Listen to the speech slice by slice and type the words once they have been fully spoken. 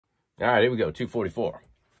All right, here we go, 244.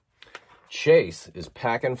 Chase is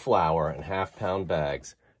packing flour in half-pound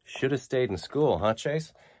bags. Should have stayed in school, huh,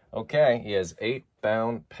 Chase? Okay, he has 8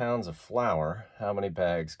 pounds of flour. How many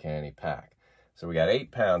bags can he pack? So we got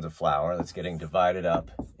 8 pounds of flour that's getting divided up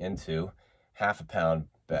into half-a-pound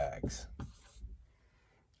bags.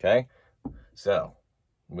 Okay, so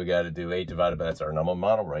we got to do 8 divided by, that's our number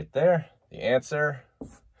model right there. The answer,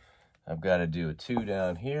 I've got to do a 2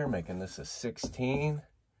 down here, making this a 16.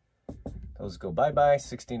 Those go bye-bye.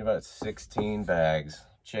 16 divided 16 bags.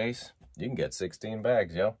 Chase, you can get 16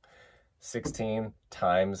 bags, yo. 16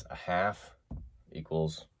 times a half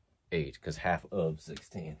equals 8, because half of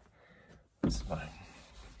 16. That's fine.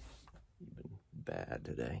 You've been bad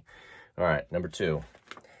today. All right, number 2.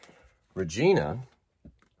 Regina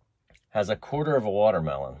has a quarter of a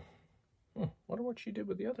watermelon. Wonder what she did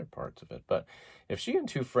with the other parts of it. But if she and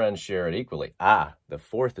 2 friends share it equally, the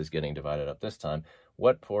fourth is getting divided up this time.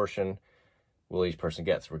 What portion will each person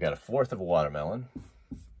get? So we've got a fourth of a watermelon,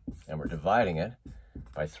 and we're dividing it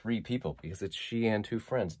by 3 people because it's she and 2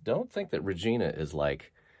 friends. Don't think that Regina is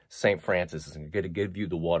like St. Francis is going to give you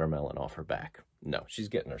the watermelon off her back. No, she's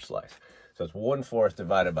getting her slice. So it's 1/4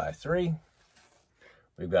 divided by 3.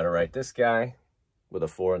 We've got to write this guy with a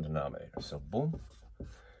 4 in the denominator. So boom.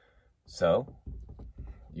 So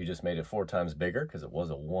you just made it 4 times bigger because it was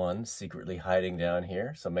a 1 secretly hiding down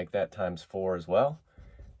here. So make that times 4 as well,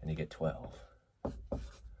 and you get 12.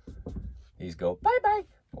 These go bye-bye.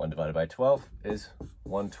 1 divided by 12 is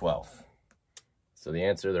 1/12. So the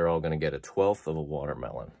answer, they're all going to get a 1/12 of a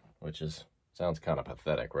watermelon, which sounds kind of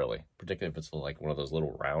pathetic, really. Particularly if it's like one of those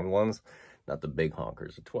little round ones, not the big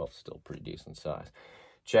honkers. A 12 is still pretty decent size.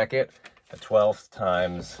 Check it. A 1/12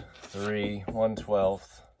 times 3,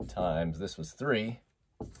 1/12 times, this was 3.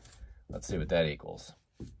 Let's see what that equals.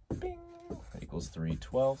 Bing! That equals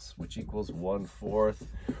 3/12, which equals 1/4.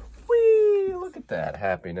 Whee! Look at that.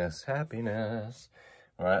 Happiness, happiness.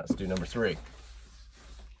 All right, let's do number 3.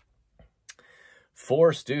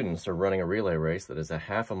 4 students are running a relay race that is a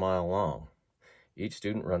half a mile long. Each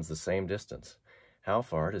student runs the same distance. How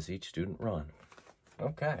far does each student run?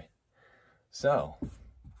 Okay, so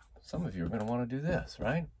some of you are going to want to do this,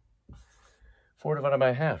 right? 4 divided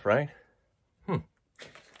by half, right?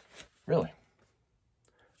 Really?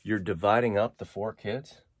 You're dividing up the 4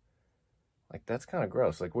 kids? Like, that's kind of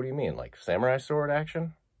gross. Like, what do you mean? Like samurai sword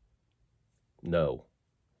action? No.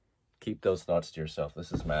 Keep those thoughts to yourself.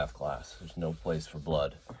 This is math class. There's no place for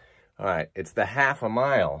blood. All right, it's the half a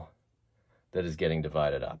mile that is getting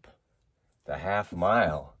divided up. The half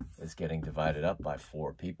mile is getting divided up by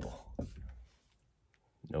 4 people.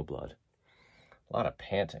 No blood. A lot of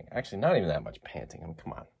panting. Actually, not even that much panting. I mean,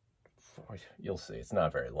 come on. You'll see. It's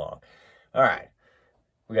not very long. All right.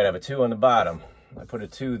 We got to have a 2 on the bottom. I put a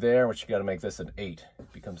 2 there, which you got to make this an 8.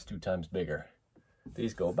 It becomes 2 times bigger.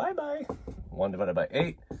 These go bye-bye. 1 divided by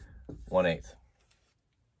 8, 1/8.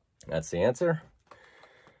 That's the answer.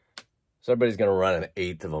 So everybody's going to run an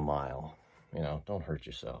 1/8 of a mile. You know, don't hurt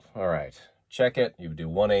yourself. All right. Check it. You do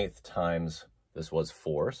 1/8 times, this was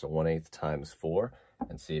 4, so 1/8 times 4,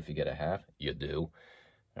 and see if you get a half. You do.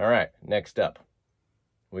 All right. Next up,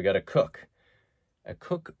 we got a cook. A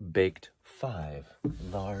cook baked 5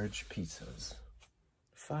 large pizzas.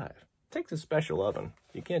 5. Takes a special oven.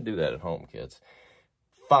 You can't do that at home, kids.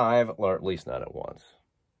 5, at least not at once.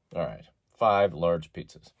 All right, 5 large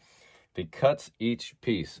pizzas. He cuts each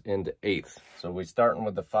piece into 1/8. So we're starting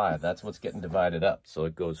with the 5. That's what's getting divided up. So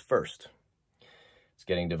it goes first. It's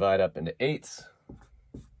getting divided up into 1/8.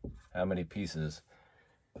 How many pieces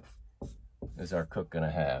is our cook going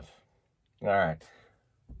to have? All right.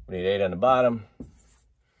 We need 8 on the bottom.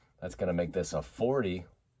 That's going to make this a 40.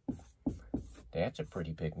 That's a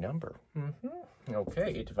pretty big number.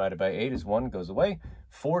 Okay, 8 divided by 8 is 1, goes away.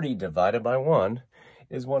 40 divided by 1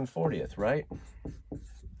 is 1/40th, right?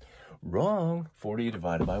 Wrong. 40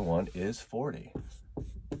 divided by 1 is 40.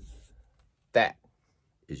 That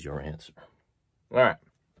is your answer. All right.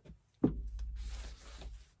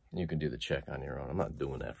 You can do the check on your own. I'm not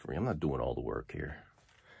doing that for you. I'm not doing all the work here.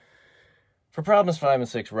 For problems 5 and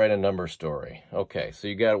 6, write a number story. Okay, so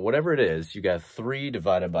you got, whatever it is, you got 3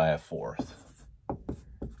 divided by 1/4.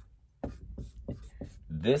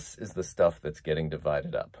 This is the stuff that's getting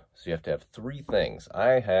divided up. So you have to have 3 things.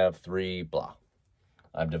 I have 3 blah.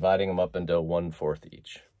 I'm dividing them up into 1/4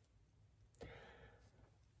 each.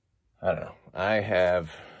 I don't know. I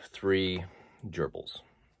have 3 gerbils.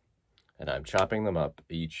 And I'm chopping them up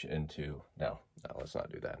each into, no, let's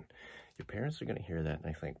not do that. Your parents are going to hear that and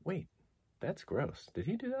they think, wait, that's gross. Did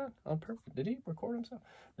he do that on purpose? Did he record himself?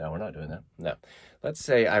 No, we're not doing that. No. Let's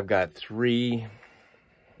say I've got 3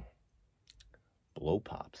 blow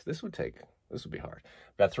pops. This would be hard.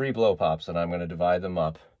 I've got 3 blow pops, and I'm going to divide them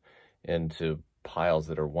up into piles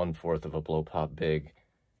that are 1/4 of a blow pop big.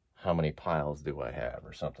 How many piles do I have,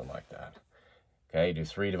 or something like that? Okay, you do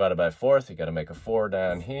 3 divided by 1/4. You got to make a 4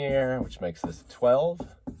 down here, which makes this 12.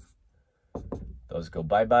 Those go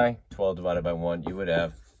bye-bye. 12 divided by 1, you would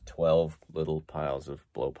have 12 little piles of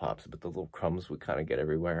blow pops, but the little crumbs would kind of get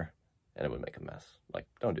everywhere, and it would make a mess. Like,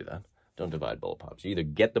 don't do that. Don't divide blow pops. You either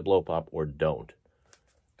get the blow pop or don't.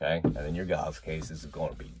 Okay? And in your guys' case, this is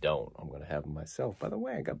going to be don't. I'm going to have them myself. By the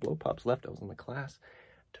way, I got blow pops left. I was in the class.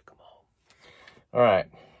 Took them home. All right.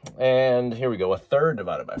 And here we go. 1/3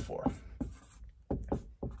 divided by 4.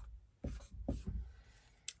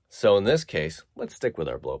 So in this case, let's stick with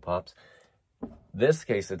our blow pops. This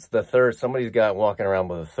case, it's the third. Somebody's got walking around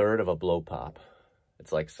with 1/3 of a blow pop.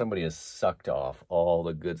 It's like somebody has sucked off all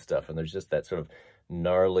the good stuff, and there's just that sort of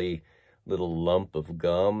gnarly little lump of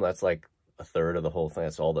gum. That's like 1/3 of the whole thing.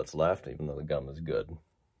 That's all that's left, even though the gum is good.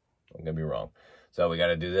 Don't get me wrong. So we got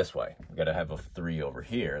to do this way. We got to have a 3 over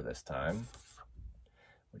here this time,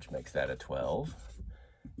 which makes that a 12.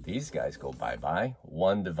 These guys go bye-bye.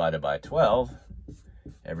 1 divided by 12,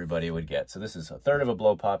 everybody would get. So this is 1/3 of a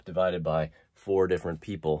blow pop divided by 4 different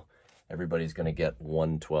people. Everybody's going to get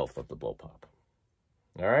 1/12 of the blow pop.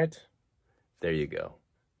 All right? There you go.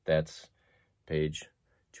 That's page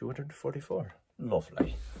 244.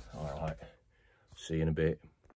 Lovely. All right. See you in a bit.